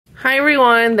Hi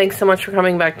everyone, thanks so much for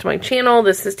coming back to my channel.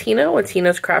 This is Tina with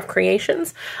Tina's Craft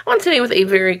Creations. I'm on today with a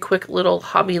very quick little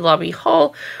Hobby Lobby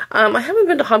haul. I haven't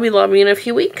been to Hobby Lobby in a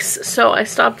few weeks, so I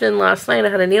stopped in last night.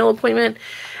 I had a nail appointment,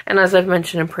 and as I've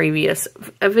mentioned in previous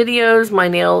videos, my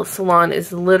nail salon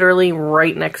is literally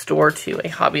right next door to a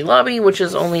Hobby Lobby, which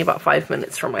is only about 5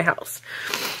 minutes from my house.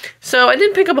 So I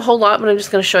didn't pick up a whole lot, but I'm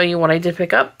just going to show you what I did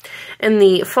pick up. In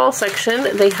the fall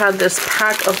section, they had this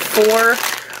pack of 4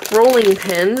 rolling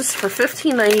pins for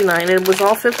 $15.99. It was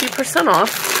all 50%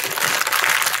 off.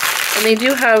 And they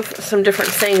do have some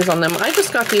different sayings on them. I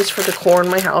just got these for decor in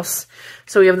my house.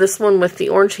 So we have this one with the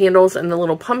orange handles and the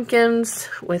little pumpkins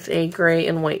with a gray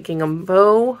and white gingham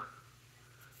bow.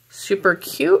 Super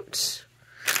cute.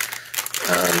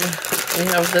 We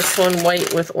have this one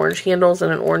white with orange handles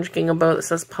and an orange gingham bow that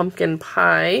says pumpkin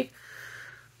pie.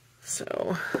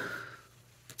 So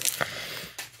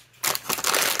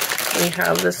we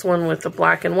have this one with the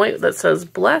black and white that says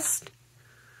blessed.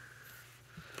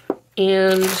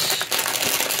 And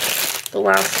the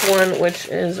last one, which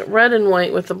is red and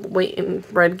white with the white and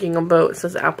red gingham bow, it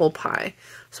says apple pie.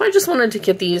 So I just wanted to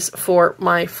get these for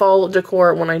my fall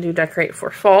decor when I do decorate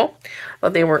for fall.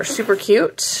 But they were super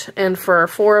cute. And for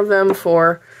 4 of them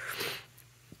for,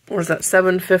 what was that,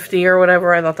 $7.50 or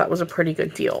whatever, I thought that was a pretty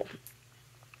good deal.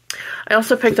 I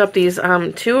also picked up these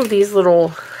 2 of these little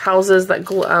houses that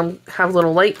have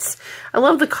little lights. I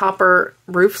love the copper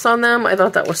roofs on them. I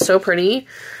thought that was so pretty.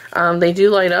 They do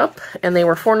light up, and they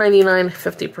were $4.99,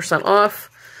 50% off.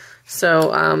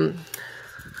 So,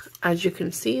 as you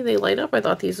can see, they light up. I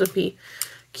thought these would be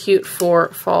cute for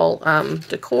fall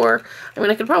decor. I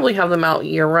mean, I could probably have them out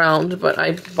year-round, but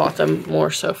I bought them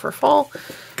more so for fall.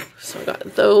 So I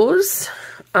got those.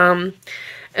 And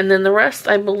then the rest,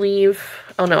 I believe...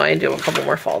 Oh no, I do have a couple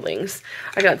more fall things.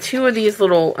 I got 2 of these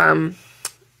little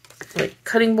like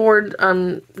cutting board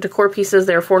decor pieces.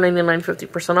 They're $4.99,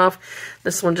 50% off.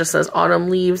 This one just says autumn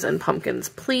leaves and pumpkins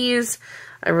please.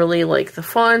 I really like the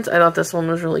font. I thought this one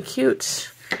was really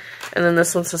cute. And then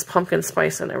this one says pumpkin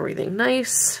spice and everything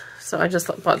nice. So I just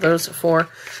bought those for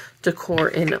decor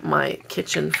in my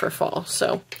kitchen for fall.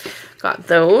 So got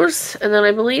those. And then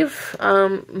I believe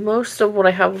most of what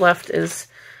I have left is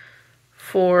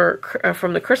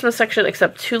from the Christmas section,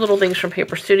 except 2 little things from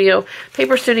Paper Studio.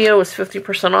 Paper Studio was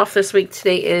 50% off this week.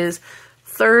 Today is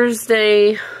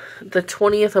Thursday, the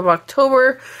 20th of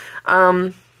October.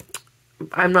 I'm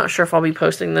not sure if I'll be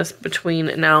posting this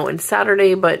between now and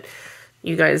Saturday, but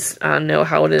you guys know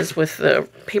how it is with the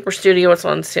Paper Studio. It's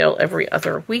on sale every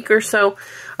other week or so.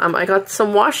 I got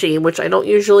some washi, which I don't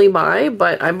usually buy,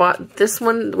 but I bought this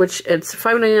one, which it's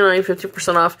 $5.99,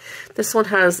 50% off. This one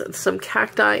has some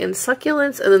cacti and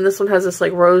succulents, and then this one has this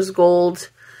like rose gold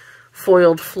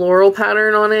foiled floral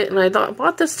pattern on it. And I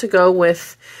bought this to go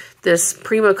with this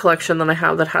Prima collection that I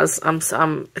have that has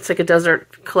it's like a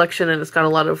desert collection, and it's got a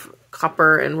lot of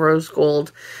copper and rose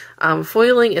gold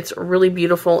foiling. It's really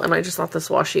beautiful, and I just thought this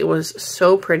washi was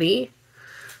so pretty.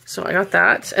 So I got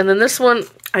that. And then this one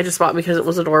I just bought because it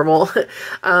was adorable.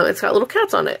 It's got little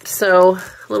cats on it. So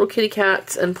little kitty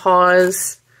cats and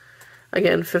paws.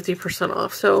 Again, 50%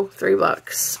 off. So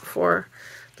 $3 for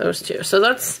those 2. So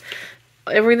that's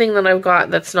everything that I've got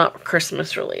that's not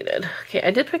Christmas related. Okay,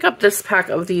 I did pick up this pack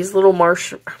of these little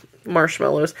mushroom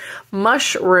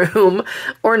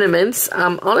ornaments.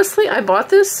 Honestly, I bought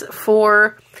this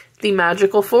for the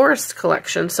Magical Forest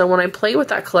collection. So when I play with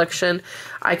that collection,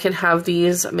 I can have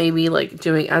these maybe like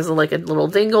doing as a little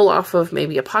dingle off of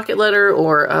maybe a pocket letter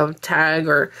or a tag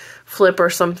or flip or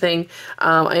something.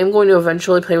 I am going to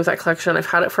eventually play with that collection. I've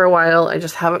had it for a while. I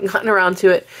just haven't gotten around to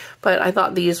it, but I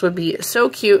thought these would be so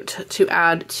cute to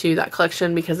add to that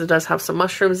collection because it does have some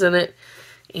mushrooms in it.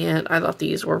 And I thought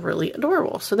these were really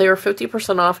adorable. So they were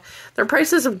 50% off. Their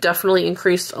prices have definitely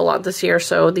increased a lot this year.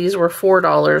 So these were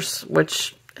 $4,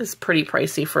 which is pretty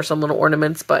pricey for some little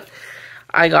ornaments, but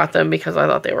I got them because I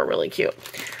thought they were really cute.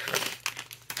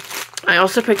 I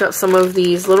also picked up some of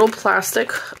these little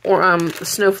plastic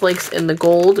snowflakes in the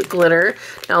gold glitter.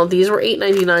 Now these were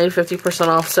 $8.99, 50%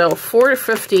 off. So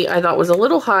 $4.50 I thought was a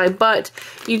little high, but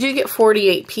you do get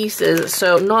 48 pieces,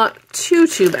 so not too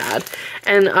bad.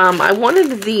 And I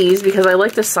wanted these because I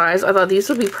like the size. I thought these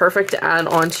would be perfect to add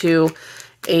onto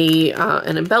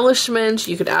an embellishment.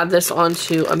 You could add this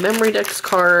onto a memory dex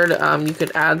card. You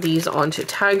could add these onto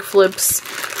tag flips.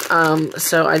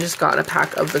 So I just got a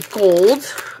pack of the gold.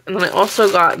 And then I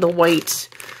also got the white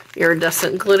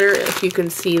iridescent glitter. If you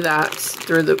can see that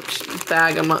through the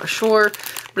bag, I'm not sure.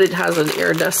 But it has an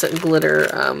iridescent glitter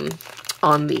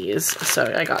on these.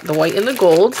 So I got the white and the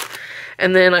gold.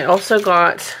 And then I also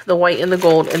got the white and the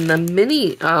gold and the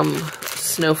mini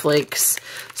snowflakes.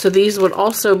 So these would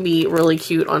also be really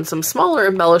cute on some smaller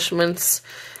embellishments.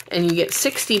 And you get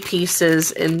 60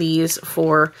 pieces in these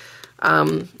for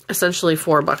essentially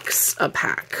 $4 a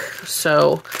pack.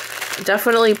 So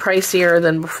definitely pricier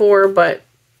than before, but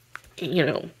you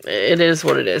know, it is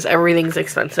what it is. Everything's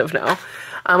expensive now.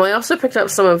 I also picked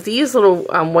up some of these little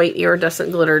white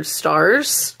iridescent glittered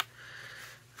stars.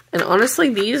 And honestly,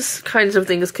 these kinds of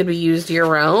things could be used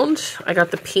year-round. I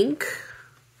got the pink.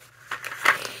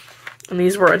 And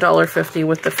these were $1.50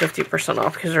 with the 50%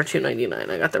 off because they're $2.99.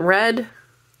 I got the red.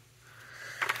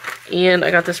 And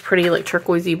I got this pretty, like,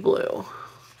 turquoisey blue.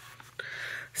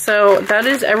 So that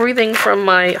is everything from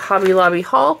my Hobby Lobby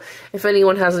haul. If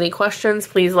anyone has any questions,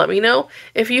 please let me know.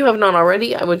 If you have not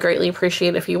already, I would greatly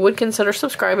appreciate it if you would consider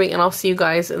subscribing, and I'll see you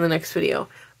guys in the next video.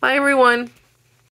 Bye, everyone!